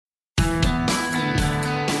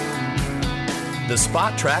the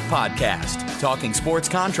Spot Track Podcast, talking sports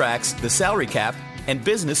contracts, the salary cap, and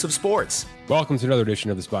business of sports. Welcome to another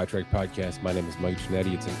edition of the Spot Track Podcast. My name is Mike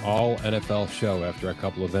Giannetti. It's an all NFL show after a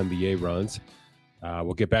couple of NBA runs.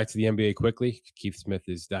 We'll get back to the NBA quickly. Keith Smith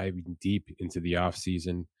is diving deep into the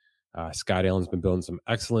offseason. Scott Allen's been building some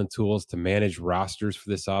excellent tools to manage rosters for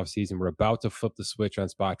this offseason. We're about to flip the switch on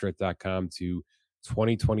SpotTrack.com to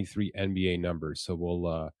 2023 NBA numbers. So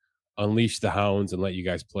we'll unleash the hounds and let you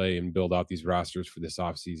guys play and build out these rosters for this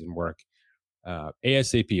offseason work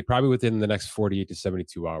ASAP, probably within the next 48 to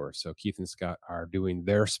 72 hours. So Keith and Scott are doing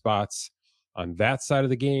their spots on that side of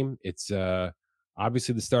the game. It's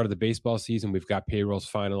obviously the start of the baseball season. We've got payrolls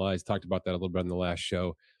finalized. Talked about that a little bit in the last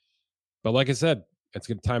show. But like I said, it's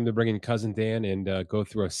good time to bring in Cousin Dan and go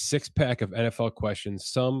through a six-pack of NFL questions,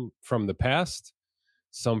 some from the past,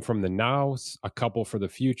 some from the now, a couple for the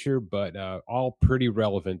future, but all pretty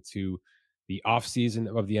relevant to the offseason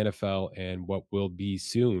of the NFL and what will be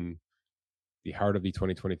soon the heart of the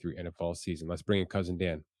 2023 NFL season. Let's bring in Cousin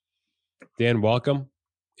Dan. Dan, welcome.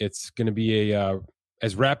 It's going to be a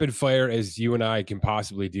as rapid fire as you and I can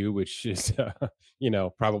possibly do, which is,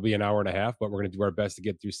 probably an hour and a half, but we're going to do our best to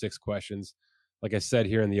get through six questions. Like I said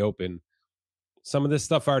here in the open, some of this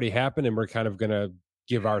stuff already happened and we're kind of going to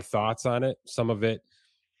give our thoughts on it. Some of it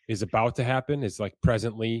is about to happen. It's like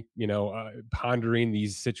presently, pondering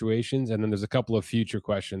these situations. And then there's a couple of future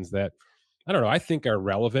questions that, I don't know, I think are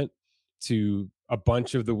relevant to a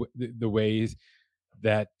bunch of the ways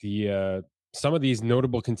that the some of these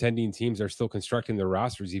notable contending teams are still constructing their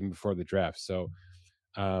rosters even before the draft. So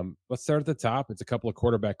let's start at the top. It's a couple of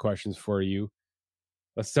quarterback questions for you.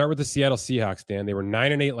 Let's start with the Seattle Seahawks, Dan. They were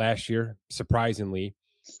 9-8 last year, surprisingly.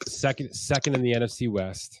 Second in the NFC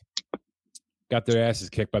West. Got their asses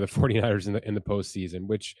kicked by the 49ers in the postseason,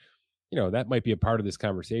 which, that might be a part of this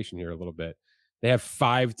conversation here a little bit. They have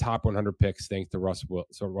 5 top 100 picks thanks to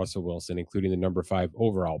Russell Wilson, including the number 5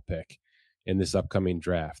 overall pick in this upcoming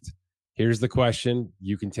draft. Here's the question.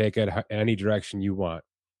 You can take it any direction you want.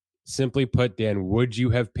 Simply put, Dan, would you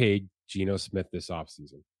have paid Geno Smith this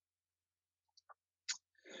offseason?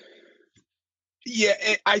 Yeah,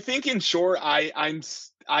 I think in short, I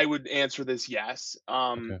would answer this yes.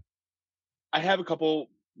 Okay. I have a couple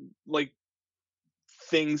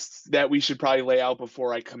things that we should probably lay out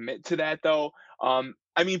before I commit to that, though.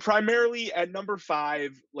 Primarily at number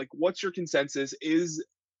 5, what's your consensus? Is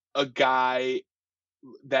a guy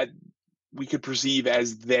that we could perceive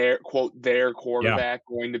as their quarterback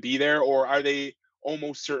going to be there, or are they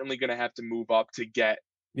almost certainly going to have to move up to get?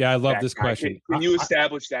 Yeah, I love this question. Can you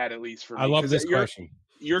establish that at least for me? I love this question.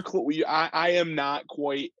 I am not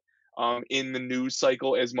quite in the news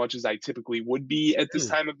cycle as much as I typically would be at this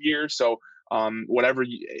time of year. So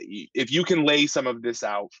if you can lay some of this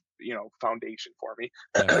out, foundation for me.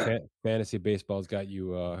 Yeah, fantasy baseball's got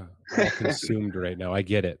you all consumed right now. I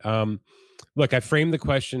get it. Look, I framed the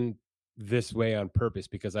question this way on purpose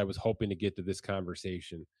because I was hoping to get to this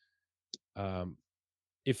conversation.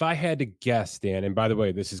 If I had to guess, Dan, and by the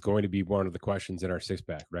way, this is going to be one of the questions in our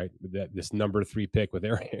six-pack, right? This number 3 pick with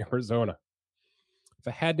Arizona. If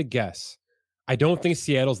I had to guess, I don't think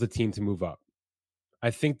Seattle's the team to move up.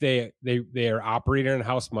 I think they are operating in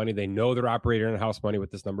house money. They know they're operating in house money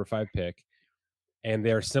with this number 5 pick. And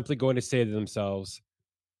they're simply going to say to themselves,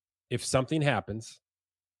 if something happens,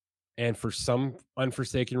 and for some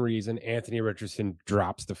unforsaken reason, Anthony Richardson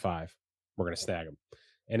drops to 5, we're going to snag him.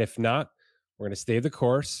 And if not, we're going to stay the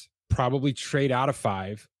course, probably trade out of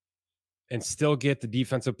 5, and still get the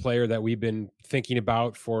defensive player that we've been thinking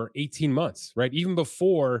about for 18 months, right? Even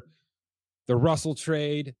before the Russell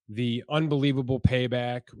trade, the unbelievable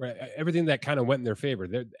payback, right? Everything that kind of went in their favor.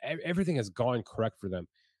 Everything has gone correct for them.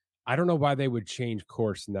 I don't know why they would change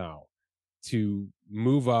course now to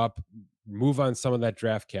move up, move on some of that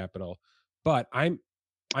draft capital. But I'm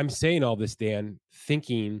saying all this, Dan,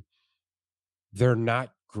 thinking they're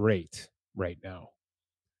not great right now.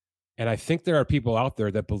 And I think there are people out there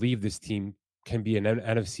that believe this team can be an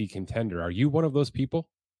NFC contender. Are you one of those people?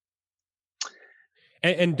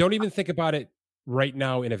 And don't even think about it right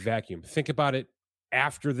now in a vacuum. Think about it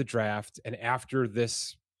after the draft and after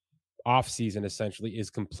this offseason essentially is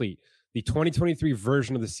complete. The 2023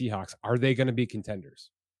 version of the Seahawks, are they going to be contenders?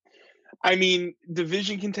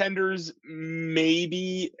 Division contenders,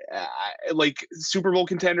 maybe. Super Bowl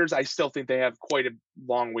contenders, I still think they have quite a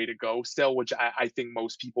long way to go still, which I think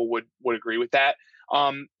most people would agree with that.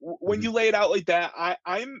 When you lay it out like that,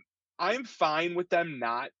 I'm fine with them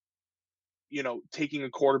not, taking a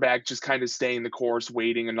quarterback, just kind of staying the course,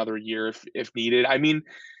 waiting another year if needed.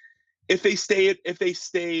 if they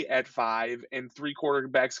stay at 5 and 3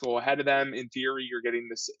 quarterbacks go ahead of them, in theory, you're getting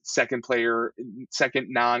the second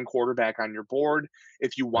non-quarterback on your board.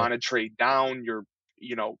 If you Right. want to trade down,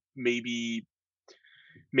 maybe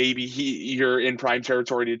you're in prime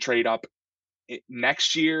territory to trade up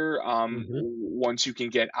next year, Mm-hmm. once you can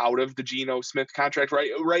get out of the Geno Smith contract,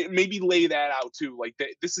 right, maybe lay that out too. Like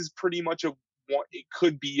this is pretty much it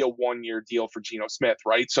could be a 1-year deal for Geno Smith,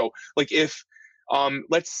 right? So like if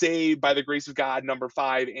let's say by the grace of God, number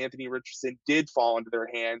 5, Anthony Richardson did fall into their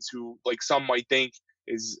hands, who like some might think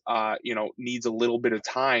is needs a little bit of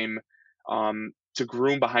time to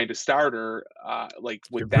groom behind a starter, like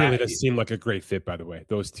with It really that, does seem like a great fit, by the way.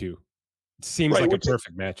 Those two. It seems right, like a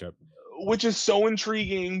perfect matchup. which is so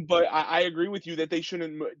intriguing. But I agree with you that they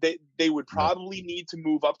shouldn't. They would No. probably need to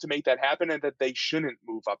move up to make that happen, and that they shouldn't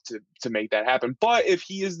move up to make that happen. But if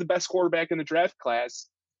he is the best quarterback in the draft class,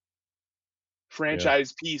 Yeah.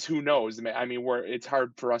 franchise piece, who knows? I mean, it's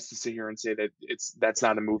hard for us to sit here and say that that's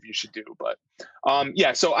not a move you should do. But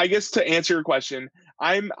yeah. So I guess to answer your question,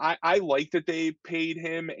 I like that they paid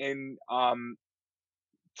him, and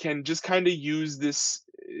can just kind of use this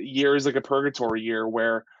year as like a purgatory year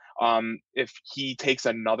where if he takes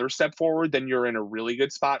another step forward, then you're in a really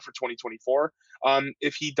good spot for 2024.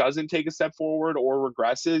 If he doesn't take a step forward or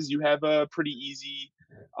regresses, you have a pretty easy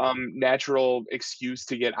natural excuse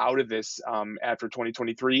to get out of this after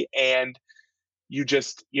 2023. And you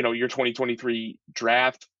just, your 2023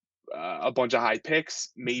 draft, a bunch of high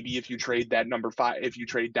picks. Maybe if you trade that number 5, if you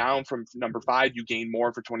trade down from number 5, you gain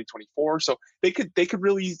more for 2024. So they could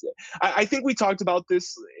really. I think we talked about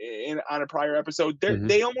this on a prior episode. Mm-hmm.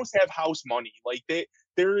 They almost have house money. Like they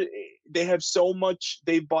have so much.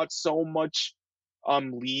 They bought so much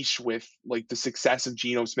leash with like the success of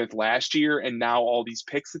Geno Smith last year, and now all these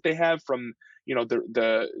picks that they have from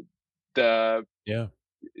the Yeah.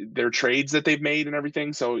 their trades that they've made and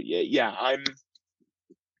everything. So yeah,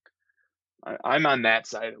 I'm on that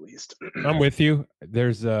side at least. I'm with you.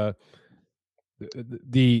 There's the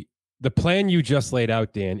plan you just laid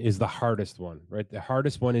out, Dan, is the hardest one, right? The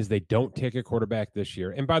hardest one is they don't take a quarterback this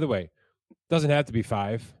year. And by the way, doesn't have to be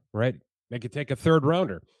 5, right? They could take a 3rd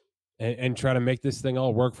rounder and try to make this thing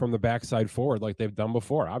all work from the backside forward like they've done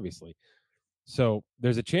before, obviously. So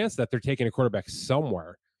there's a chance that they're taking a quarterback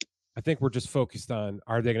somewhere. I think we're just focused on,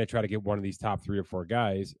 are they going to try to get one of these top 3 or 4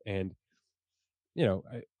 guys? And,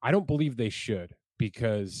 I don't believe they should,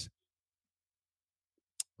 because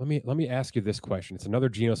let me ask you this question. It's another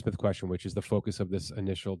Geno Smith question, which is the focus of this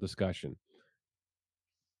initial discussion.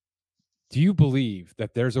 Do you believe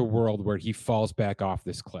that there's a world where he falls back off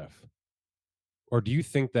this cliff? Or do you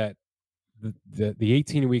think that the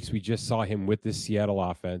 18 weeks we just saw him with this Seattle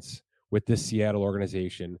offense, with this Seattle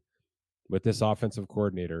organization, with this offensive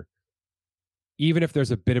coordinator, even if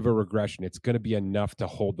there's a bit of a regression, it's going to be enough to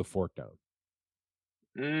hold the fort down?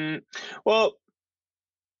 Well,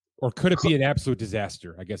 or could it be an absolute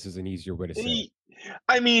disaster, I guess is an easier way to say it.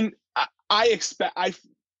 I mean,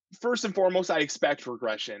 first and foremost, I expect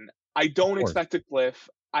regression. I don't expect a cliff.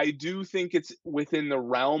 I do think it's within the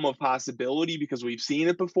realm of possibility because we've seen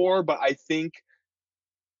it before, but I think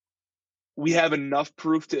we have enough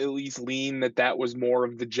proof to at least lean that was more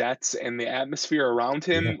of the Jets and the atmosphere around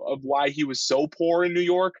him of why he was so poor in New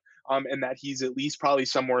York, and that he's at least probably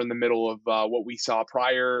somewhere in the middle of what we saw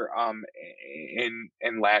prior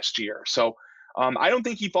in last year. So I don't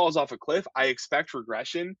think he falls off a cliff. I expect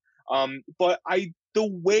regression, but the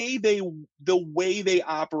way they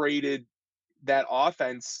operated that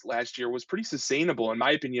offense last year was pretty sustainable, in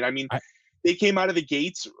my opinion. I mean, they came out of the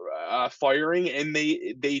gates firing, and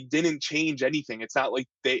they didn't change anything. It's not like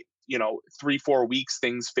they 3-4 weeks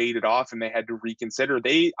things faded off and they had to reconsider.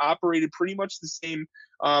 They operated pretty much the same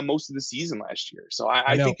most of the season last year. So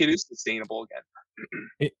I think it is sustainable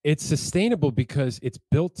again. It's sustainable because it's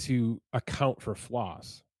built to account for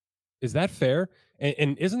flaws. Is that fair?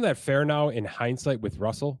 And isn't that fair now in hindsight with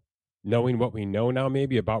Russell, knowing what we know now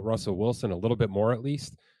maybe about Russell Wilson, a little bit more at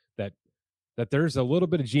least, that there's a little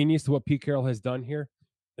bit of genius to what Pete Carroll has done here,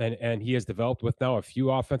 and he has developed with now a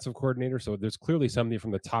few offensive coordinators. So there's clearly something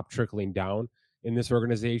from the top trickling down in this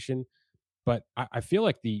organization. But I feel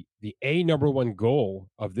like the number one goal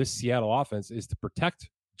of this Seattle offense is to protect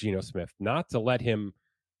Geno Smith, not to let him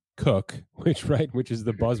cook, which is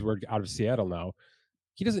the buzzword out of Seattle now.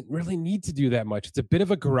 He doesn't really need to do that much. It's a bit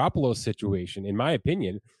of a Garoppolo situation, in my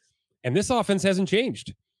opinion. And this offense hasn't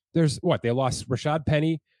changed. They lost Rashad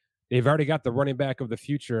Penny. They've already got the running back of the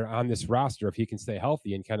future on this roster if he can stay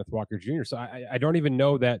healthy, and Kenneth Walker Jr. So I don't even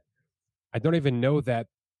know that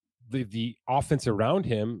the offense around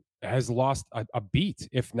him has lost a beat,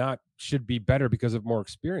 if not should be better because of more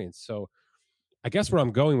experience. So I guess where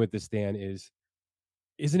I'm going with this, Dan,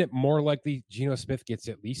 isn't it more likely Geno Smith gets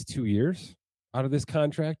at least 2 years out of this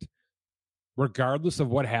contract, regardless of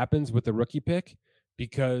what happens with the rookie pick?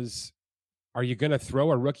 Because are you going to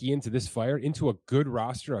throw a rookie into this fire, into a good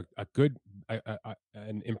roster,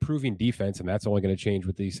 an improving defense, and that's only going to change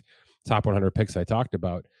with these top 100 picks I talked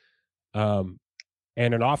about,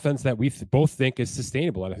 and an offense that we both think is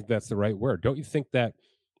sustainable? And I think that's the right word. Don't you think that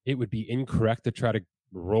it would be incorrect to try to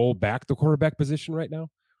roll back the quarterback position right now?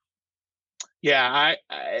 Yeah,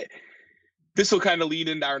 this will kind of lead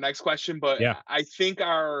into our next question, but Yeah, I think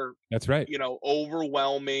that's right.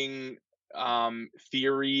 overwhelming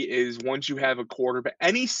theory is once you have a quarterback,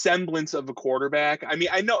 any semblance of a quarterback. I mean,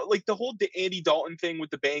 I know like the whole Andy Dalton thing with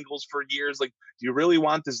the Bengals for years. Like, do you really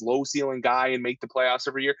want this low ceiling guy and make the playoffs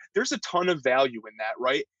every year? There's a ton of value in that,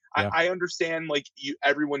 right? Yeah. I understand like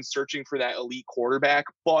everyone's searching for that elite quarterback,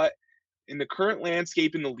 but in the current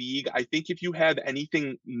landscape in the league, I think if you have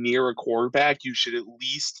anything near a quarterback, you should at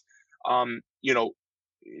least,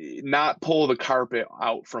 not pull the carpet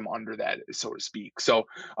out from under that, so to speak. So,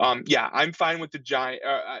 yeah, I'm fine with the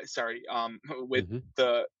with Mm-hmm.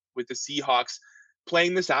 the Seahawks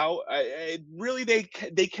playing this out. Really, they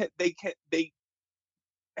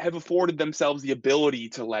have afforded themselves the ability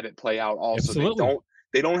to let it play out. Also, Absolutely.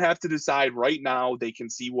 they don't have to decide right now. They can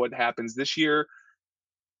see what happens this year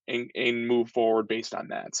and move forward based on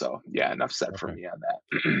that. So yeah, enough said for me on that.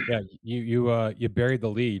 Yeah, you buried the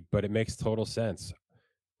lead, but it makes total sense.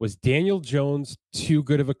 Was Daniel Jones too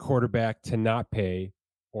good of a quarterback to not pay,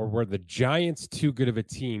 or were the Giants too good of a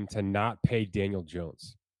team to not pay Daniel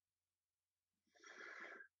Jones?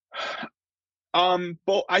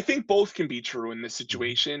 I think both can be true in this Mm-hmm.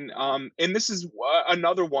 situation. And this is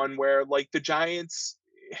another one where like the Giants,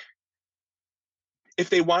 if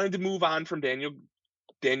they wanted to move on from Daniel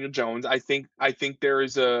Jones, I think there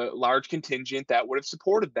is a large contingent that would have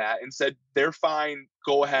supported that and said they're fine,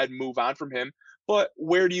 go ahead and move on from him. But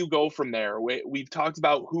where do you go from there? We've talked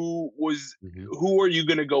about Mm-hmm. who are you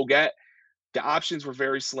going to go get? The options were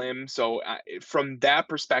very slim. So from that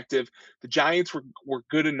perspective, the Giants were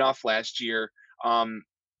good enough last year.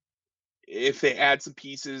 If they add some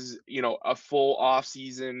pieces, a full off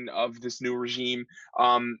season of this new regime,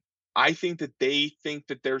 I think that they think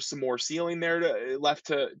that there's some more ceiling there left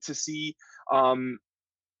to see.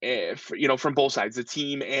 If, from both sides, the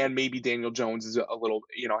team and maybe Daniel Jones is a little,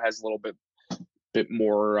 has a little bit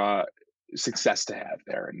more success to have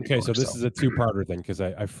there in New Okay, York. so this is a two-parter then, because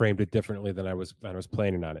I framed it differently than I was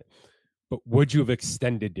planning on it. But would you have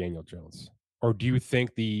extended Daniel Jones, or do you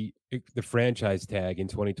think the franchise tag in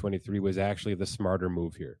 2023 was actually the smarter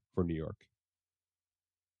move here for New York?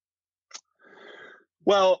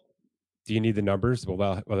 Well, do you need the numbers? Will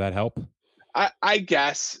that help? I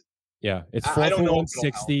guess. Yeah, it's I 4 don't for know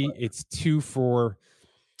 160. It's 2 for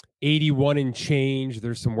 81 and change.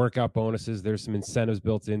 There's some workout bonuses. There's some incentives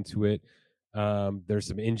built into it. There's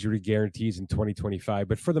some injury guarantees in 2025.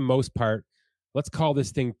 But for the most part, let's call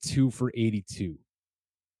this thing 2 for 82.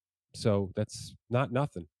 So that's not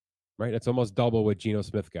nothing, right? That's almost double what Geno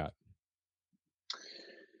Smith got.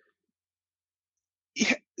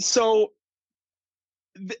 Yeah, so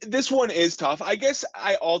this one is tough. I guess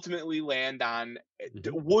I ultimately land on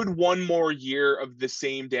would one more year of the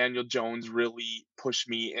same Daniel Jones really push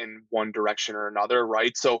me in one direction or another,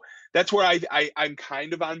 right? So that's where I'm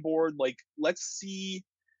kind of on board. Like, let's see.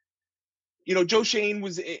 Joe Shane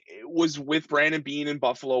was with Brandon Beane in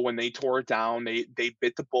Buffalo when they tore it down. They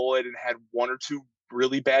bit the bullet and had one or two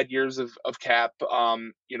really bad years of cap,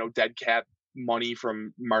 dead cap money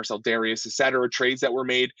from Marcel Darius, et cetera, trades that were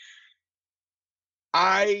made.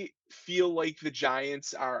 I feel like the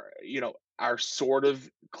Giants are sort of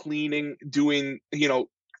doing,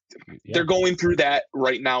 they're going through that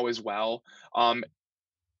right now as well,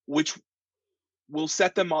 which will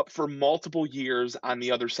set them up for multiple years on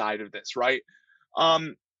the other side of this, right?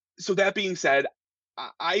 So that being said,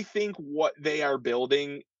 I think what they are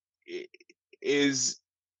building is,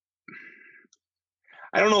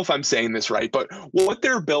 I don't know if I'm saying this right, but what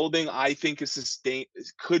they're building, I think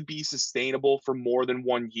could be sustainable for more than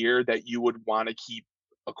 1 year, that you would want to keep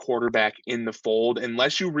a quarterback in the fold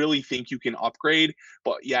unless you really think you can upgrade.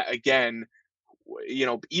 But yeah, again,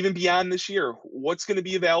 even beyond this year, what's going to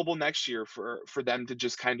be available next year for them to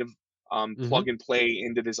just kind of plug and play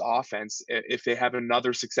into this offense? If they have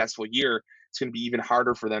another successful year, it's going to be even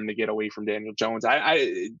harder for them to get away from Daniel Jones.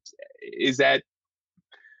 Is that,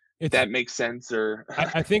 that makes sense? Or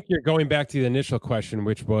I think you're going back to the initial question,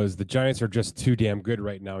 which was the Giants are just too damn good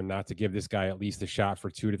right now not to give this guy at least a shot for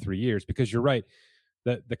 2 to 3 years, because you're right.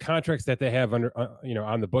 the contracts that they have under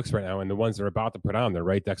on the books right now, and the ones they're about to put on there,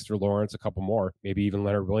 right? Dexter Lawrence, a couple more, maybe even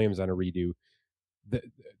Leonard Williams on a redo.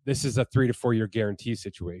 This is a 3 to 4 year guarantee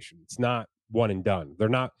situation. It's not one and done. They're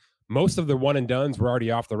not. Most of the one and dones were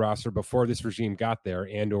already off the roster before this regime got there,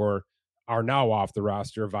 and or are now off the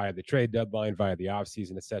roster via the trade deadline, via the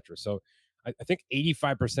offseason, et cetera. So I think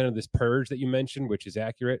 85% of this purge that you mentioned, which is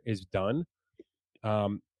accurate, is done.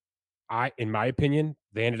 In my opinion,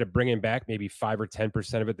 they ended up bringing back maybe 5 or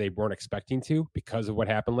 10% of it they weren't expecting to because of what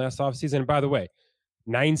happened last offseason. And by the way,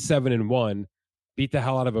 9-7-1, beat the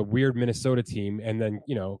hell out of a weird Minnesota team, and then,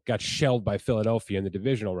 got shelled by Philadelphia in the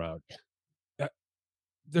divisional round.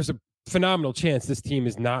 There's a phenomenal chance this team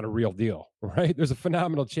is not a real deal, right? There's a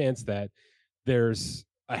phenomenal chance that there's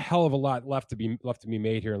a hell of a lot left to be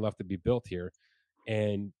made here and left to be built here.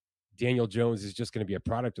 And Daniel Jones is just going to be a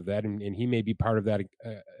product of that, and he may be part of that,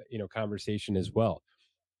 conversation as well.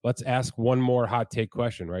 Let's ask one more hot take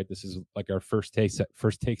question, right? This is like our first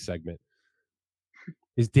take segment.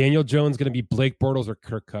 Is Daniel Jones going to be Blake Bortles or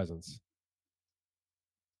Kirk Cousins?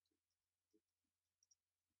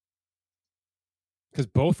 Because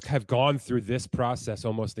both have gone through this process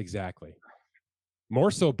almost exactly. More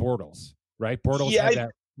so Bortles, right? Bortles had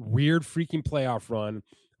that weird freaking playoff run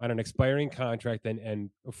on an expiring contract and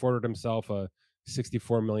afforded himself a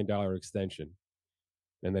 $64 million extension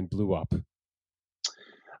and then blew up.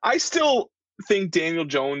 I still think Daniel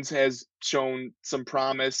Jones has shown some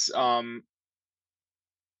promise.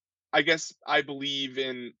 I guess I believe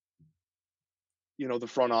in, the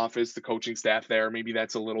front office, the coaching staff there. Maybe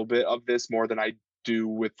that's a little bit of this more than I do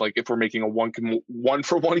with, like, if we're making a one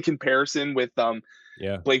for one comparison with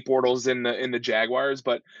Blake Bortles in the Jaguars.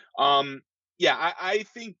 But I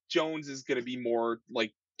think Jones is going to be more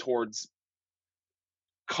like towards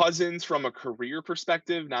Cousins from a career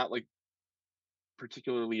perspective, not like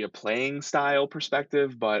particularly a playing style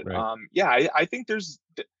perspective. But right. I think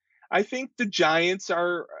the Giants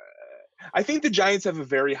are. I think the Giants have a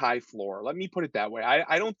very high floor. Let me put it that way.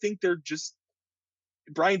 I don't think they're just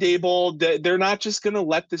Brian Daboll. They're not just going to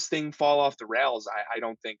let this thing fall off the rails. I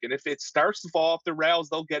don't think. And if it starts to fall off the rails,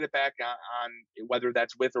 they'll get it back on whether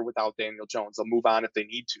that's with or without Daniel Jones. They'll move on if they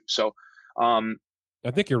need to. So, I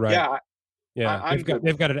think you're right. Yeah.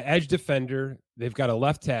 They've got an edge defender. They've got a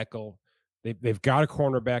left tackle. They've got a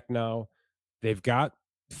cornerback now. They've got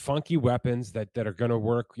funky weapons that are going to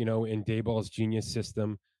work, in Daboll's genius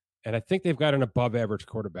system. And I think they've got an above-average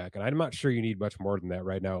quarterback, and I'm not sure you need much more than that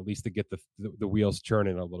right now, at least to get the wheels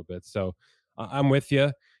churning a little bit. So I'm with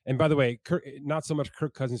you. And by the way, not so much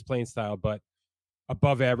Kirk Cousins' playing style, but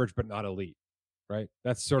above average, but not elite, right?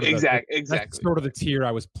 That's sort of exactly that's sort of the tier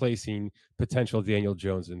I was placing potential Daniel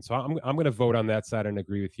Jones in. So I'm going to vote on that side and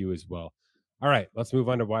agree with you as well. All right, let's move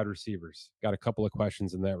on to wide receivers. Got a couple of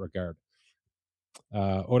questions in that regard.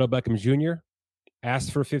 Odell Beckham Jr.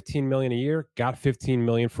 asked for $15 million a year, got $15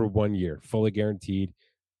 million for 1 year, fully guaranteed.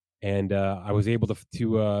 And I was able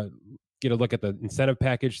to get a look at the incentive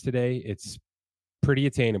package today. It's pretty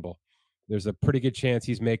attainable. There's a pretty good chance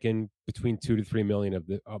he's making between $2 to $3 million of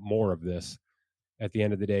more of this at the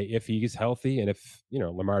end of the day, if he's healthy and if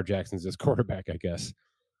Lamar Jackson's his quarterback, I guess.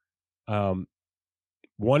 1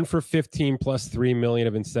 for 15 plus $3 million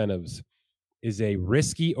of incentives is a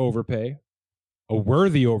risky overpay, a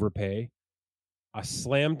worthy overpay, a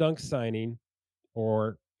slam dunk signing,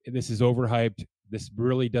 or this is overhyped. This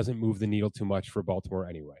really doesn't move the needle too much for Baltimore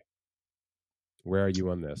anyway. Where are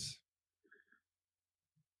you on this?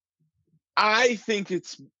 I think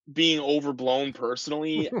it's being overblown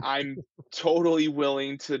personally. I'm totally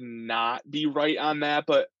willing to not be right on that.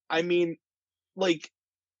 But I mean, like,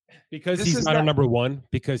 because he's not a number one,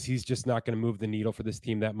 because he's just not going to move the needle for this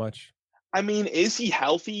team that much. I mean, is he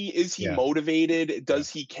healthy? Is he motivated? Does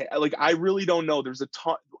he care? Like, I really don't know. There's a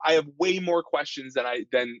ton. I have way more questions than I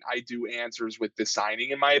do answers with this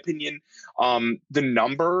signing, in my opinion. The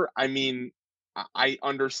number, I mean, I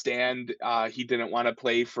understand he didn't want to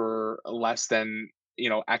play for less than,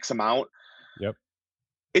 X amount. Yep.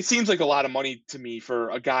 It seems like a lot of money to me for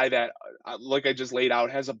a guy that, like I just laid out,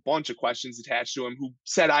 has a bunch of questions attached to him, who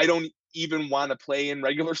said, I don't even want to play in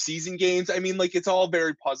regular season games. I mean, like, it's all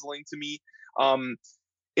very puzzling to me.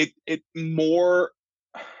 It's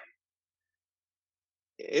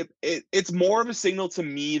more of a signal to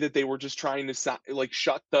me that they were just trying to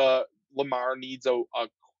shut the Lamar needs a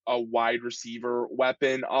wide receiver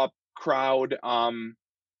weapon up crowd. I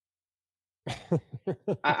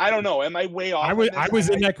don't know. Am I way off? I was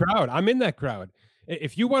in that crowd. I'm in that crowd.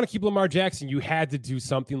 If you want to keep Lamar Jackson, you had to do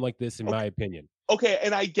something like this, in my opinion. Okay,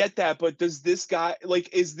 and I get that, but does this guy,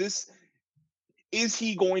 like, is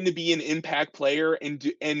he going to be an impact player, and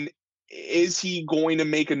is he going to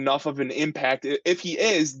make enough of an impact? If he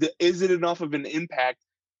is it enough of an impact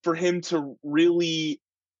for him to really?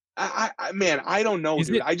 Man, I don't know, Is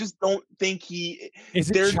dude. it I just don't think he.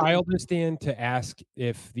 is it They're. childish, Dan, to ask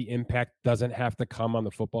if the impact doesn't have to come on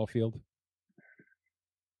the football field?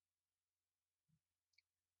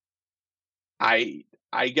 I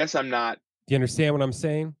guess I'm not. Do you understand what I'm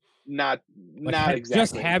saying? Not Like just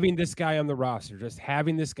exactly. having this guy on the roster, just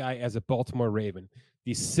having this guy as a Baltimore Raven,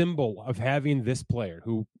 the symbol of having this player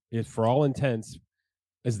who is, for all intents,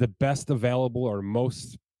 is the best available or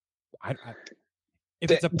most. If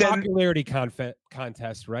it's a popularity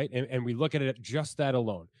contest, right? And we look at it just that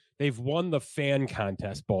alone, they've won the fan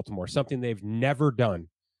contest, Baltimore, something they've never done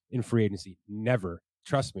in free agency. Never.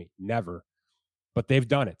 Trust me, never. But they've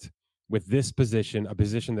done it with this position, a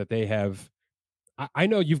position that they have. I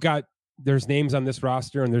know there's names on this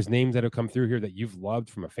roster and there's names that have come through here that you've loved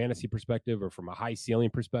from a fantasy perspective or from a high ceiling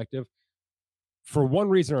perspective. For one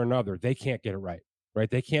reason or another, they can't get it right.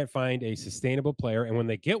 They can't find a sustainable player. And when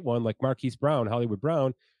they get one, like Marquise Brown, Hollywood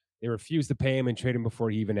Brown, they refuse to pay him and trade him before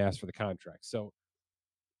he even asked for the contract. So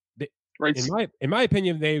right. in my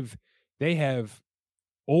opinion, they have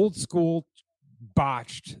old school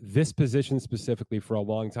botched this position specifically for a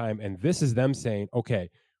long time. And this is them saying, okay,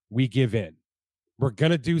 we give in. We're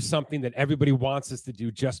going to do something that everybody wants us to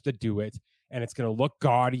do just to do it. And it's going to look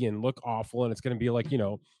gaudy and look awful. And it's going to be like,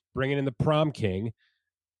 bringing in the prom king.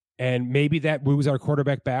 And maybe that moves our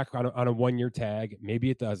quarterback back on a 1-year tag.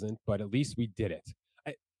 Maybe it doesn't, but at least we did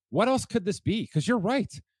it. What else could this be? Because you're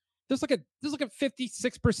right. There's like a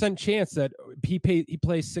 56% chance that he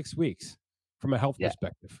plays 6 weeks from a health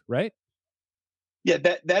perspective, right? Yeah,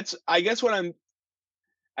 that's I guess what I'm.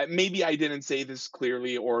 Maybe I didn't say this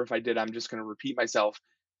clearly, or if I did, I'm just going to repeat myself.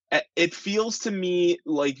 It feels to me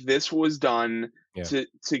like this was done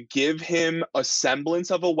to give him a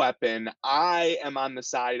semblance of a weapon. I am on the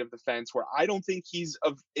side of the fence where I don't think he's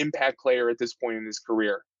an impact player at this point in his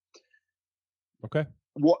career. Okay.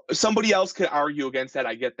 Somebody else could argue against that.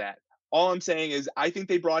 I get that. All I'm saying is I think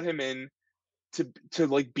they brought him in to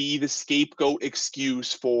like be the scapegoat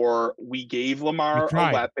excuse for we gave Lamar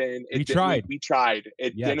a weapon. We tried. We tried.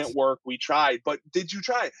 It didn't work. We tried. But did you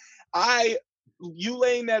try? You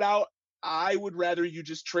laying that out, I would rather you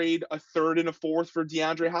just trade a third and a fourth for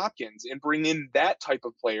DeAndre Hopkins and bring in that type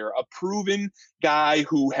of player, a proven guy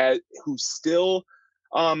who's still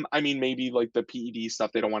I mean, maybe like the PED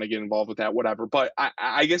stuff, they don't want to get involved with that, whatever. But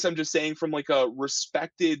I guess I'm just saying from like a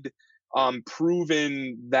respected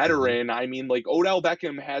proven veteran. I mean, like Odell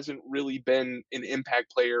Beckham hasn't really been an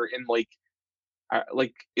impact player in like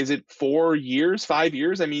is it 4 years, 5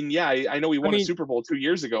 years? I mean, yeah, I know he won a Super Bowl 2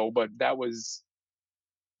 years ago, but that was.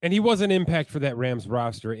 And he was an impact for that Rams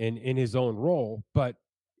roster in his own role, but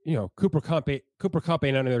Cooper Kupp ain't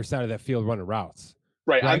on the other side of that field running routes.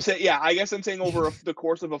 Right. I'm saying, I guess I'm saying over the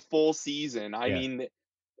course of a full season. I mean,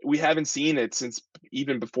 we haven't seen it since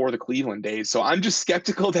even before the Cleveland days. So I'm just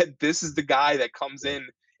skeptical that this is the guy that comes in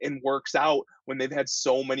and works out when they've had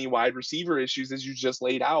so many wide receiver issues, as you just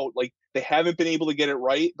laid out. Like, they haven't been able to get it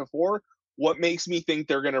right before. What makes me think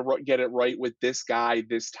they're going to get it right with this guy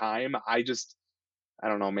this time? I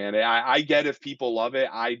don't know, man. I get if people love it.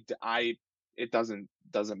 It doesn't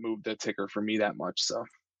move the ticker for me that much. So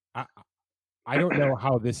I don't know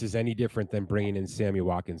how this is any different than bringing in Sammy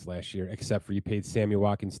Watkins last year, except for you paid Sammy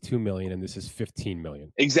Watkins $2 million and this is $15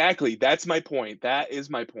 million. Exactly. That's my point. That is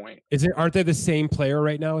my point. Aren't they the same player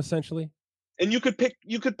right now, essentially? And you could pick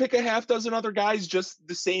a half dozen other guys just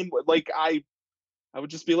the same. Like I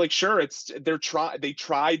would just be like, sure, they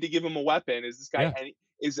tried to give him a weapon. Is this guy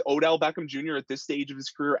is Odell Beckham Jr. at this stage of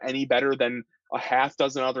his career any better than a half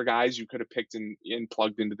dozen other guys you could have picked and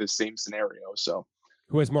plugged into this same scenario? So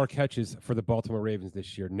who has more catches for the Baltimore Ravens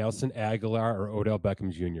this year, Nelson Aguilar or Odell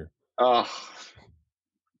Beckham Jr.? I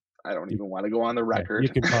don't even want to go on the record. You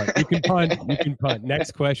can punt. You can punt.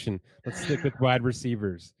 Next question. Let's stick with wide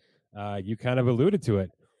receivers. You kind of alluded to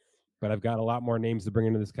it, but I've got a lot more names to bring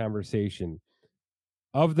into this conversation.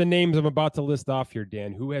 Of the names I'm about to list off here,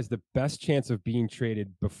 Dan, who has the best chance of being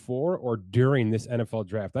traded before or during this NFL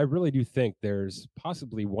draft? I really do think there's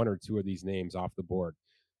possibly one or two of these names off the board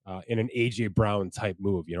in an A.J. Brown type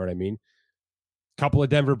move. You know what I mean? A couple of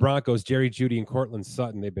Denver Broncos, Jerry Jeudy and Cortland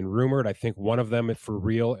Sutton. They've been rumored. I think one of them, if for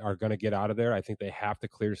real, are going to get out of there. I think they have to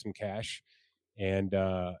clear some cash, and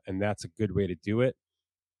that's a good way to do it.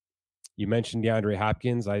 You mentioned DeAndre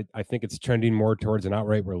Hopkins. I think it's trending more towards an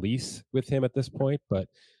outright release with him at this point, but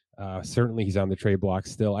certainly he's on the trade block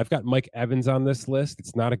still. I've got Mike Evans on this list.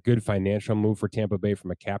 It's not a good financial move for Tampa Bay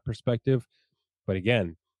from a cap perspective, but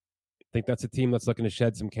again, I think that's a team that's looking to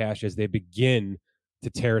shed some cash as they begin to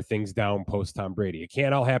tear things down post Tom Brady. It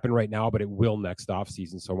can't all happen right now, but it will next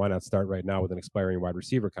offseason. So why not start right now with an expiring wide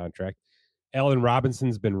receiver contract? Allen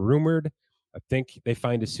Robinson's been rumored. I think they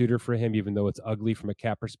find a suitor for him, even though it's ugly from a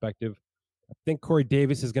cap perspective. I think Corey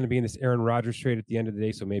Davis is going to be in this Aaron Rodgers trade at the end of the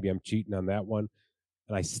day, so maybe I'm cheating on that one.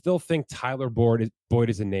 And I still think Tyler Boyd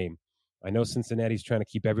is a name. I know Cincinnati's trying to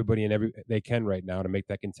keep everybody in they can right now to make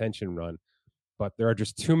that contention run, but there are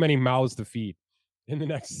just too many mouths to feed in the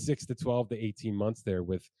next 6 to 12 to 18 months there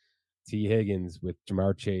with T. Higgins, with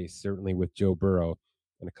Jamar Chase, certainly with Joe Burrow,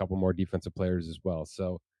 and a couple more defensive players as well.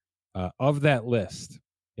 So of that list,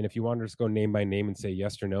 and if you want to just go name by name and say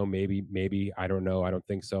yes or no, maybe, I don't know, I don't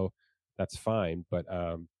think so, that's fine. But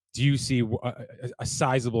do you see a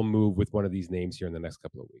sizable move with one of these names here in the next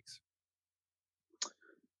couple of weeks?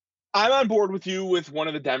 I'm on board with you with one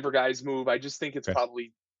of the Denver guys move. I just think it's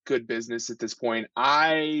probably good business at this point.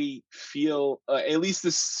 I feel at least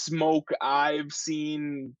the smoke I've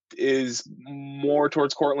seen is more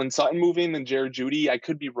towards Cortland Sutton moving than Jared Jeudy. I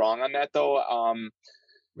could be wrong on that though.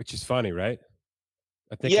 Which is funny, right?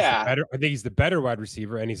 I think he's the better wide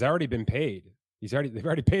receiver, and he's already been paid. They've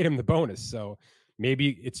already paid him the bonus, so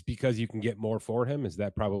maybe it's because you can get more for him. Is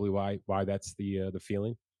that probably why that's the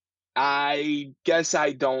feeling? I guess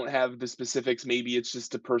I don't have the specifics. Maybe it's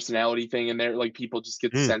just a personality thing in there. Like people just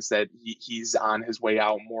get the sense that he's on his way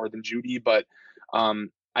out more than Jeudy, but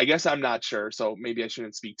I guess I'm not sure. So maybe I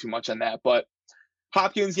shouldn't speak too much on that. But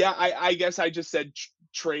Hopkins, yeah, I guess I just said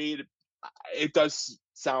trade. It does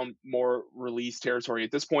sound more release territory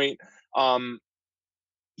at this point.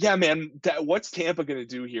 Yeah, man, what's Tampa going to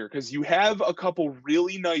do here? Because you have a couple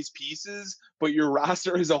really nice pieces, but your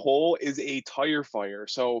roster as a whole is a tire fire.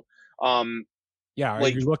 So, are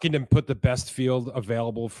you looking to put the best field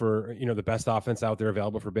available for, the best offense out there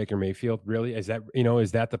available for Baker Mayfield? Really? Is that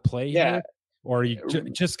the play here? Or are you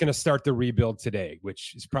just going to start the rebuild today,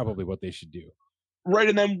 which is probably what they should do? Right,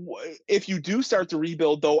 and then if you do start to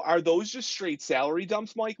rebuild, though, are those just straight salary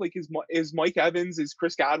dumps, Mike? Like, is Mike Evans, is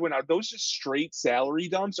Chris Godwin, are those just straight salary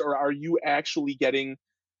dumps, or are you actually getting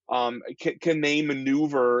can they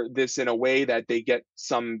maneuver this in a way that they get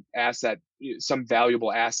some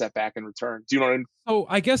valuable asset back in return? Do you know what I mean? Oh,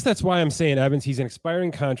 I guess that's why I'm saying Evans. He's an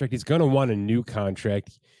expiring contract. He's going to want a new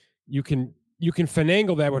contract. You can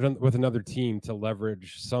finagle that with another team to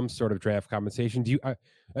leverage some sort of draft compensation.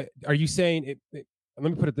 Are you saying let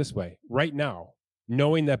me put it this way. Right now,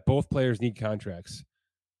 knowing that both players need contracts,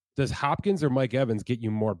 does Hopkins or Mike Evans get you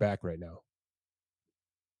more back right now?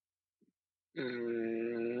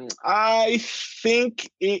 I think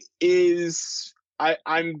it is.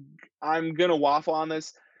 I'm gonna waffle on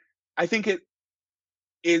this. I think it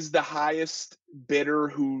is the highest bidder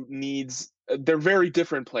who needs. They're very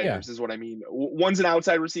different players, is what I mean. One's an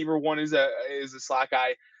outside receiver. One is a slot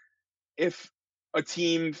guy. If a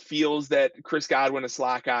team feels that Chris Godwin, a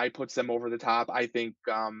slot guy, puts them over the top, I think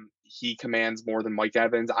he commands more than Mike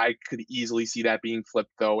Evans. I could easily see that being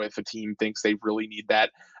flipped, though, if a team thinks they really need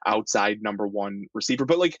that outside number one receiver.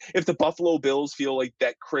 But, like, if the Buffalo Bills feel like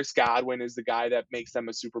that Chris Godwin is the guy that makes them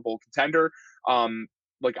a Super Bowl contender,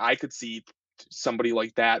 like, I could see somebody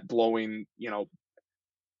like that blowing,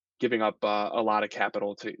 giving up a lot of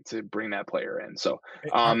capital to bring that player in. So,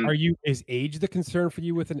 is age the concern for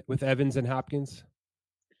you with Evans and Hopkins?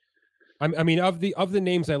 I mean, of the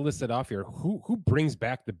names I listed off here, who brings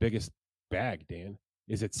back the biggest bag, Dan?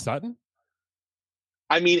 Is it Sutton?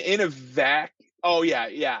 I mean, oh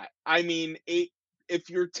yeah. I mean,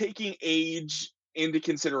 if you're taking age into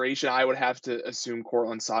consideration, I would have to assume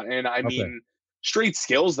Cortland Sutton. I mean, straight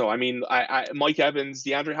skills, though. I mean, Mike Evans,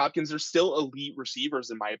 DeAndre Hopkins are still elite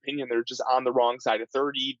receivers, in my opinion. They're just on the wrong side of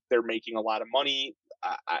 30. They're making a lot of money.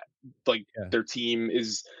 Their team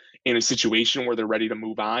is in a situation where they're ready to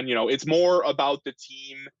move on. It's more about the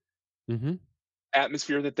team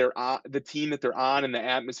atmosphere that they're on, the team that they're on, and the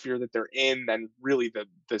atmosphere that they're in, than really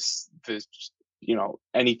the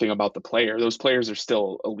anything about the player. Those players are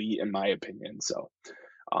still elite, in my opinion. So,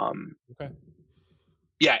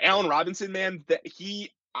 yeah, Allen Robinson, man,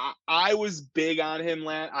 I was big on him.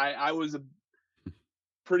 I was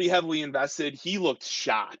pretty heavily invested. He looked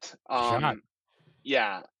shot.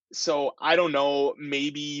 Yeah. So I don't know.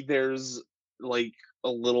 Maybe there's like a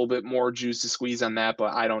little bit more juice to squeeze on that,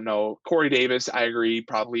 but I don't know. Corey Davis, I agree,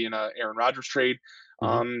 probably in a Aaron Rodgers trade.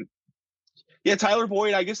 Yeah, Tyler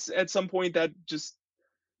Boyd, I guess at some point that just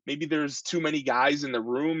maybe there's too many guys in the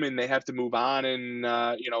room and they have to move on, and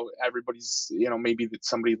everybody's maybe that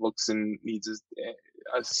somebody looks and needs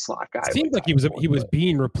a slot guy. It seemed like he was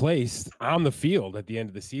being replaced on the field at the end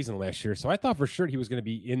of the season last year, so I thought for sure he was going to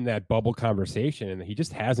be in that bubble conversation, and he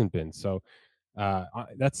just hasn't been. So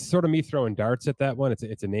That's sort of me throwing darts at that one.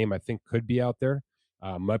 It's a name I think could be out there.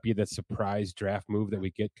 Might be that surprise draft move that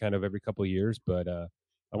we get kind of every couple of years, but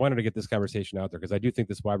I wanted to get this conversation out there because I do think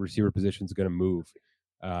this wide receiver position is going to move.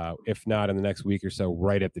 If not in the next week or so,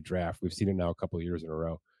 right at the draft. We've seen it now a couple of years in a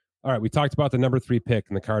row. All right, we talked about the number 3 pick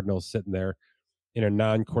and the Cardinals sitting there in a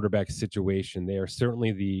non-quarterback situation. They are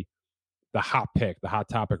certainly the hot pick, the hot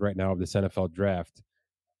topic right now of this NFL draft.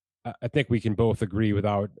 I think we can both agree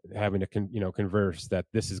without having to converse that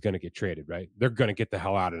this is going to get traded, right? They're going to get the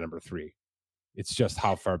hell out of number 3. It's just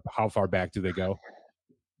how far back do they go?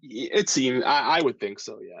 It seems I would think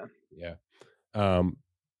so. Yeah. Yeah.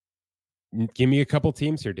 Give me a couple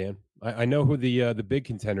teams here, Dan. I know who the big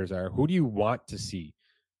contenders are. Who do you want to see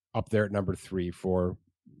up there at number 3 for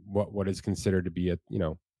what is considered to be a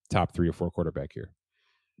top 3 or 4 quarterback here?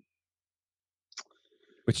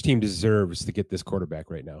 Which team deserves to get this quarterback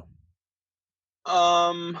right now?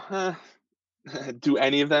 Do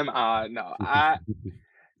any of them? No.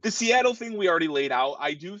 The Seattle thing we already laid out.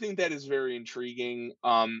 I do think that is very intriguing.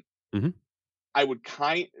 I would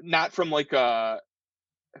not from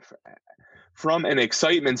from an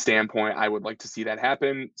excitement standpoint, I would like to see that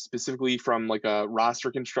happen. Specifically from like a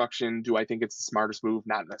roster construction, do I think it's the smartest move?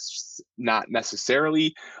 Not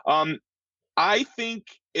necessarily. I think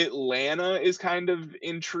Atlanta is kind of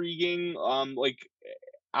intriguing.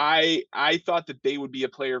 I thought that they would be a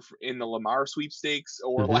player in the Lamar sweepstakes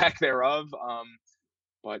or lack thereof.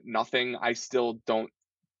 But nothing. I still don't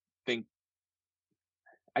think.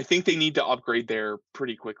 I think they need to upgrade there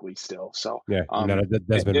pretty quickly still. So yeah, not a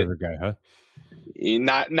Desmond Ritter guy, huh?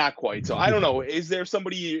 Not quite. So I don't know. Is there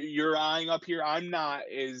somebody you're eyeing up here? I'm not.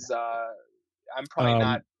 I'm probably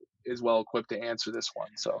not as well equipped to answer this one.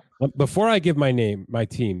 So before I give my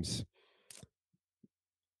teams,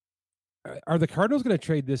 are the Cardinals going to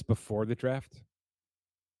trade this before the draft,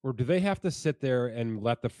 or do they have to sit there and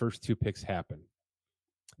let the first 2 picks happen?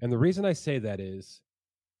 And the reason I say that is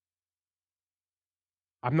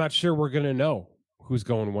I'm not sure we're going to know who's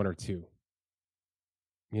going 1 or 2.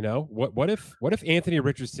 What if Anthony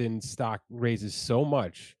Richardson's stock raises so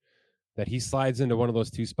much that he slides into one of those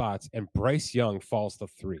 2 spots and Bryce Young falls to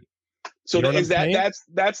 3? So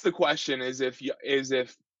that's the question is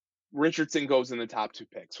if Richardson goes in the top 2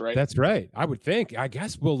 picks, right? That's right. I would think. I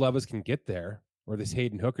guess Will Levis can get there, or this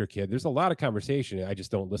Hayden Hooker kid. There's a lot of conversation. I just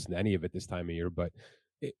don't listen to any of it this time of year, but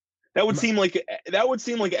that would seem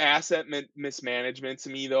like asset mismanagement to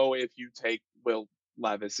me, though, if you take Will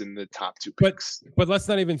Levis in the top 2 picks. But let's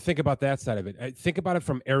not even think about that side of it. Think about it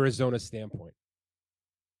from Arizona's standpoint.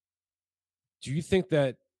 Do you think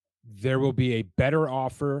that there will be a better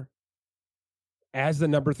offer as the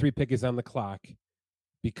number 3 pick is on the clock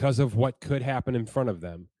because of what could happen in front of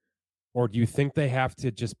them? Or do you think they have to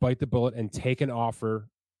just bite the bullet and take an offer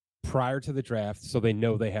prior to the draft so they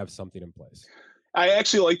know they have something in place? I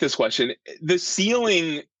actually like this question. The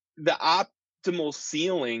optimal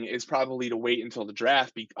ceiling is probably to wait until the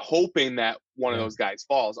draft, hoping that one of those guys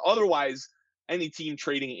falls. Otherwise, any team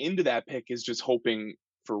trading into that pick is just hoping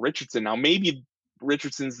for Richardson. Now, maybe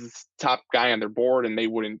Richardson's the top guy on their board and they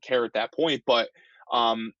wouldn't care at that point. But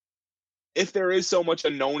if there is so much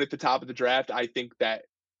unknown at the top of the draft, I think that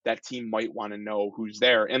team might want to know who's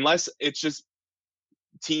there, unless it's just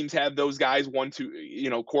teams have those guys 1,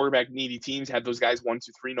 2, quarterback needy teams have those guys 1,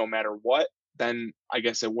 2, 3, no matter what, then I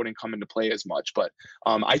guess it wouldn't come into play as much. But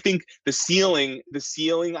I think the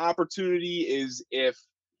ceiling opportunity is if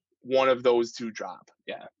one of those 2 drop.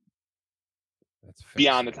 Yeah. That's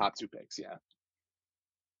beyond the top 2 picks. Yeah.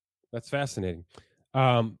 That's fascinating.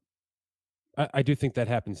 I do think that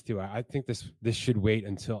happens too. I think this should wait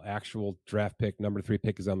until actual draft pick, number 3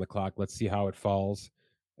 pick is on the clock. Let's see how it falls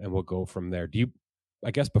and we'll go from there. I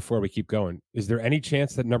guess before we keep going, is there any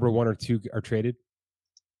chance that number 1 or 2 are traded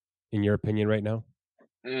in your opinion right now?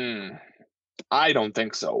 I don't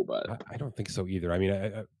think so, but I don't think so either. I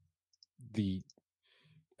mean, the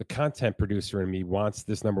content producer in me wants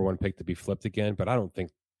this number 1 pick to be flipped again, but I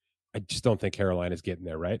just don't think Carolina's getting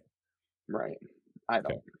there, right? Right. I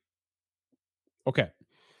don't. Okay.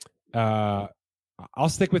 I'll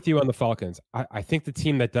stick with you on the Falcons. I think the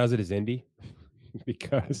team that does it is Indy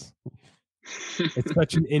because it's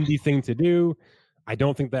such an Indy thing to do. I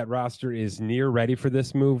don't think that roster is near ready for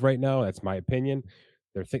this move right now. That's my opinion.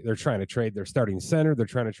 They're trying to trade their starting center. They're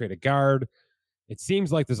trying to trade a guard. It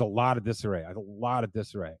seems like there's a lot of disarray.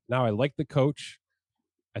 Now, I like the coach.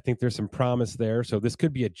 I think there's some promise there. So this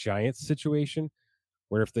could be a Giants situation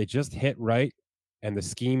where if they just hit right and the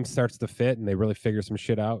scheme starts to fit and they really figure some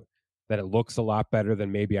shit out, that it looks a lot better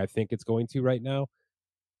than maybe I think it's going to right now.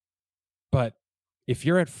 But if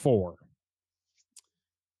you're at 4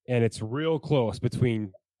 and it's real close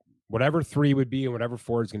between whatever 3 would be and whatever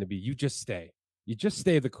 4 is going to be. You just stay. You just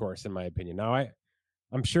stay the course, in my opinion. Now,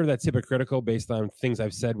 I'm sure that's hypocritical based on things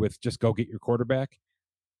I've said with just go get your quarterback.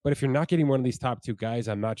 But if you're not getting one of these top 2 guys,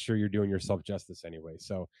 I'm not sure you're doing yourself justice anyway.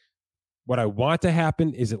 So what I want to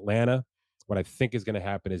happen is Atlanta. What I think is going to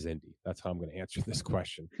happen is Indy. That's how I'm going to answer this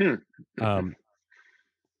question. I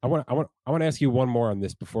want to ask you one more on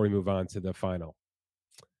this before we move on to the final.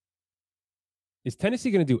 Is Tennessee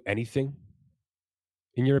going to do anything,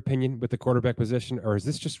 in your opinion, with the quarterback position, or is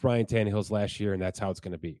this just Ryan Tannehill's last year and that's how it's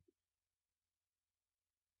going to be?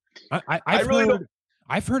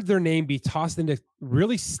 I've heard their name be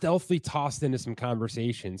really stealthily tossed into some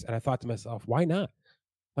conversations, and I thought to myself, why not?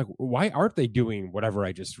 Like, why aren't they doing whatever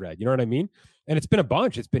I just read? You know what I mean? And it's been a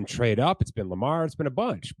bunch. It's been trade up. It's been Lamar. It's been a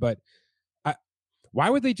bunch. But why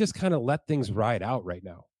would they just kind of let things ride out right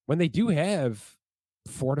now when they do have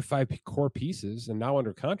 4 to 5 core pieces and now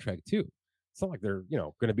under contract too? It's not like they're,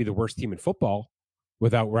 going to be the worst team in football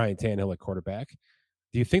without Ryan Tannehill at quarterback.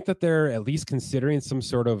 Do you think that they're at least considering some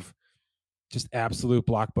sort of just absolute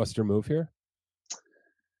blockbuster move here?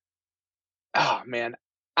 Oh, man.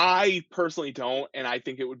 I personally don't, and I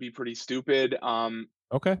think it would be pretty stupid.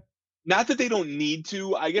 Okay. Not that they don't need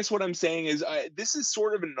to. I guess what I'm saying is this is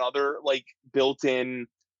sort of another built-in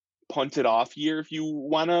punted off year. If you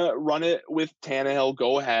want to run it with Tannehill,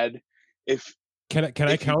 go ahead. Can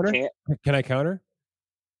I counter? Can I counter?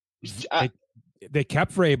 They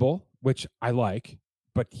kept Vrabel, which I like,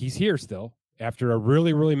 but he's here still after a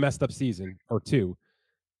really, really messed up season or 2,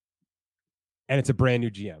 and it's a brand new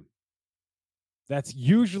GM. That's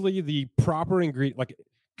usually the proper ingredient, like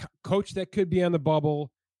coach that could be on the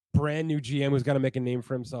bubble, brand new GM who's got to make a name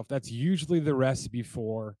for himself. That's usually the recipe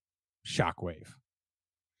for shockwave.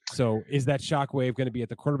 So is that shockwave going to be at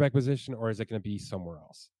the quarterback position, or is it going to be somewhere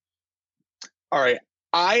else? All right.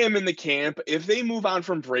 I am in the camp. If they move on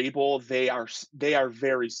from Vrabel, they are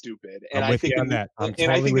very stupid. And I think a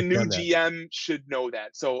new GM should know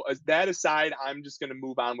that. So that aside, I'm just going to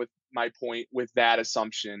move on with my point with that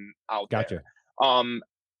assumption out there.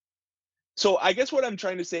 So I guess what I'm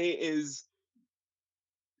trying to say is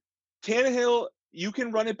Tannehill, you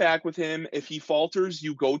can run it back with him. If he falters,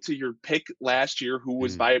 you go to your pick last year, who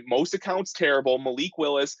was by most accounts terrible, Malik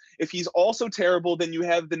Willis. If he's also terrible, then you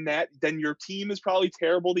have then your team is probably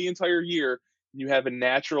terrible the entire year. You have a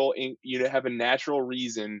natural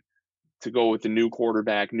reason to go with the new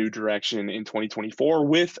quarterback, new direction in 2024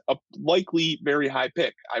 with a likely very high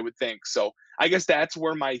pick, I would think. So I guess that's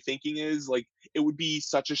where my thinking is. It would be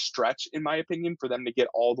such a stretch, in my opinion, for them to get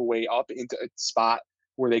all the way up into a spot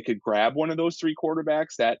where they could grab one of those 3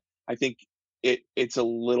 quarterbacks, that I think it's a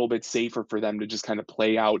little bit safer for them to just kind of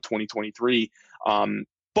play out 2023.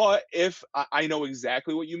 But if I know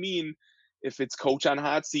exactly what you mean, if it's coach on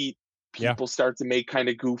hot seat, people start to make kind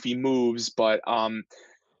of goofy moves. But I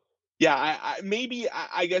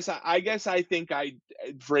guess I think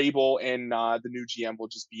Vrabel and the new GM will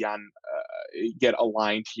just be get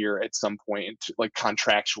aligned here at some point,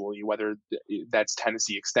 contractually, whether that's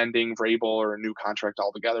Tennessee extending Vrabel or a new contract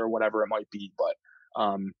altogether, whatever it might be. But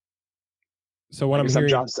so what I'm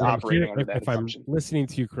hearing, if I'm listening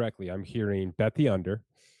to you correctly, I'm hearing bet the under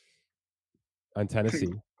on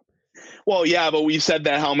Tennessee. Well, yeah, but we've said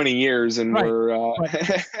that how many years, and we're.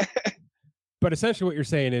 But essentially what you're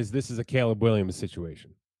saying is this is a Caleb Williams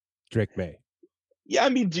situation. Drake May. Yeah, I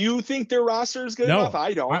mean, do you think their roster is good enough?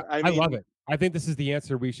 I don't. I love it. I think this is the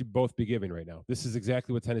answer we should both be giving right now. This is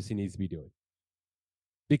exactly what Tennessee needs to be doing.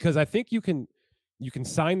 Because I think you can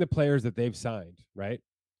sign the players that they've signed, right?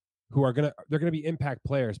 They're gonna be impact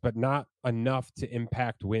players, but not enough to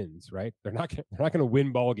impact wins, right? They're not gonna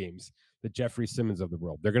win ball games, the Jeffrey Simmons of the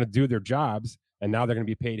world. They're gonna do their jobs, and now they're gonna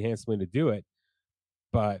be paid handsomely to do it.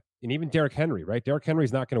 And even Derrick Henry, right? Derrick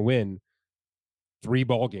Henry's not going to win 3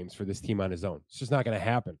 ball games for this team on his own. It's just not going to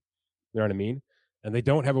happen. You know what I mean? And they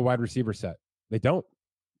don't have a wide receiver set. They don't.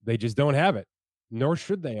 They just don't have it. Nor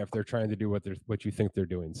should they if they're trying to do what you think they're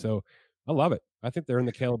doing. So I love it. I think they're in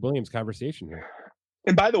the Caleb Williams conversation here.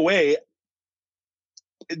 And by the way,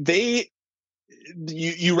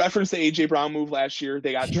 you referenced the A.J. Brown move last year.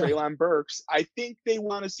 They got Treylon Burks. I think they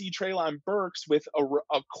want to see Treylon Burks with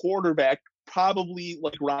a quarterback probably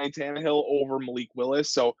like Ryan Tannehill over Malik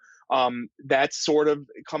Willis. So that's sort of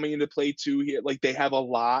coming into play too here. They have a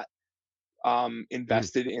lot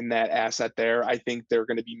invested in that asset there. I think they're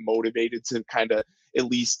going to be motivated to kind of at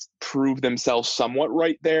least prove themselves somewhat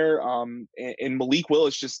right there. And Malik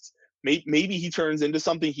Willis just maybe he turns into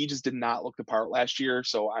something. He just did not look the part last year.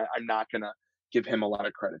 So I'm not going to give him a lot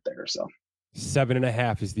of credit there. So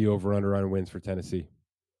 7.5 is the over-under on wins for Tennessee.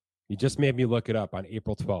 You just made me look it up on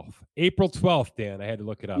April 12th. April 12th, Dan. I had to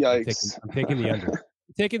look it up. Yikes. I'm taking the under.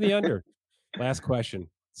 I'm taking the under. Last question.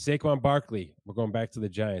 Saquon Barkley. We're going back to the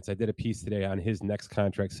Giants. I did a piece today on his next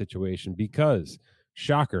contract situation because,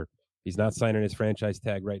 shocker, he's not signing his franchise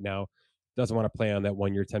tag right now. Doesn't want to play on that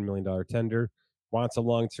 1-year, $10 million tender. Wants a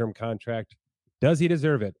long-term contract. Does he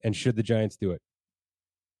deserve it? And should the Giants do it?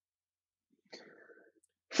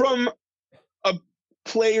 From a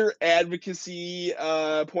player advocacy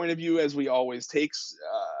point of view, as we always take,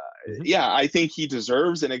 yeah, I think he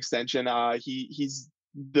deserves an extension. He's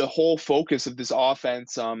the whole focus of this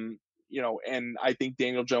offense, and I think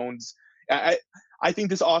Daniel Jones, I think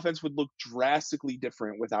this offense would look drastically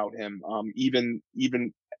different without him, even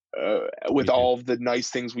with all of the nice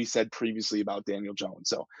things we said previously about Daniel Jones.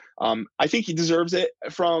 So I think he deserves it.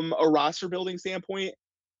 From a roster building standpoint,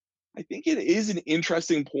 I think it is an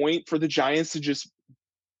interesting point for the Giants to just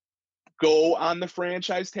go on the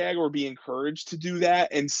franchise tag or be encouraged to do that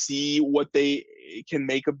and see what they can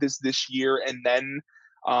make of this year. And then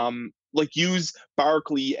use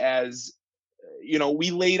Barkley as,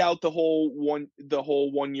 we laid out the whole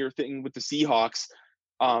 1 year thing with the Seahawks.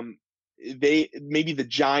 Maybe the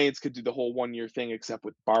Giants could do the whole 1 year thing except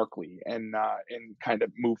with Barkley and kind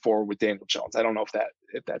of move forward with Daniel Jones. I don't know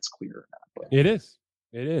if that's clear or not, but it is.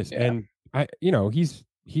 Yeah. And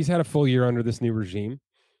he's had a full year under this new regime.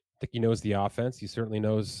 I think he knows the offense. He certainly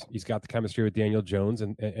knows he's got the chemistry with Daniel Jones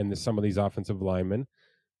and some of these offensive linemen.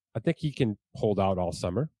 I think he can hold out all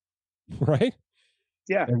summer, right?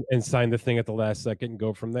 Yeah. And sign the thing at the last second and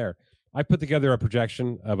go from there. I put together a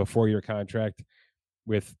projection of a 4-year contract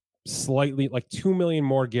with slightly like $2 million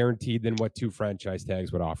more guaranteed than what 2 franchise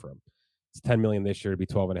tags would offer him. It's $10 million this year, it'd be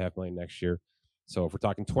 $12.5 million next year. So if we're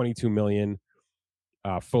talking $22 million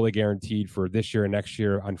fully guaranteed for this year and next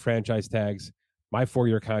year on franchise tags, my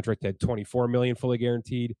 4-year contract had $24 million fully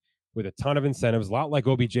guaranteed with a ton of incentives, a lot like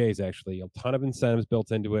OBJ's actually, a ton of incentives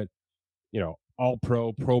built into it. All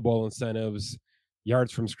Pro Bowl incentives,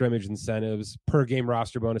 yards from scrimmage incentives, per game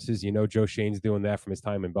roster bonuses. Joe Shane's doing that from his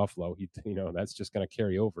time in Buffalo. That's just going to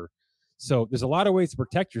carry over. So there's a lot of ways to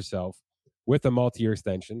protect yourself with a multi-year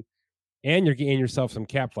extension, and you're getting yourself some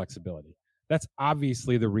cap flexibility. That's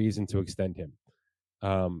obviously the reason to extend him.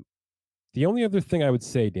 The only other thing I would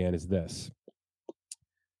say, Dan, is this.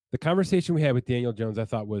 The conversation we had with Daniel Jones, I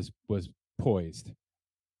thought was poised,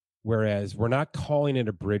 whereas we're not calling it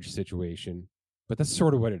a bridge situation, but that's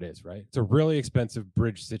sort of what it is, right? It's a really expensive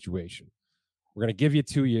bridge situation. We're going to give you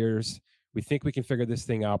 2 years. We think we can figure this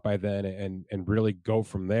thing out by then and really go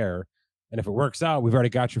from there. And if it works out, we've already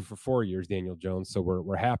got you for 4 years, Daniel Jones, so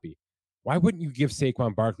we're happy. Why wouldn't you give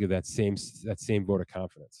Saquon Barkley that same vote of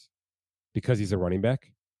confidence? Because he's a running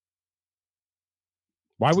back?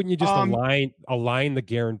 Why wouldn't you just align the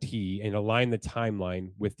guarantee and align the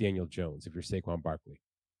timeline with Daniel Jones if you're Saquon Barkley?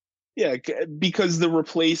 Yeah, because the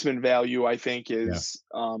replacement value, I think, is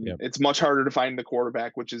it's much harder to find the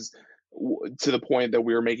quarterback, which is to the point that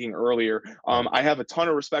we were making earlier. I have a ton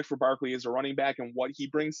of respect for Barkley as a running back and what he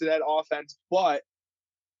brings to that offense, but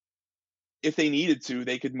if they needed to,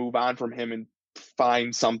 they could move on from him and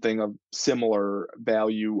find something of similar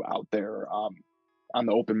value out there on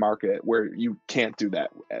the open market where you can't do that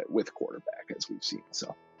with quarterback, as we've seen.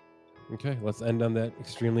 So, okay, let's end on that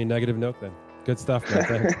extremely negative note then. Good stuff, man.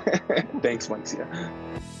 Thanks. Thanks, Mike. Yeah.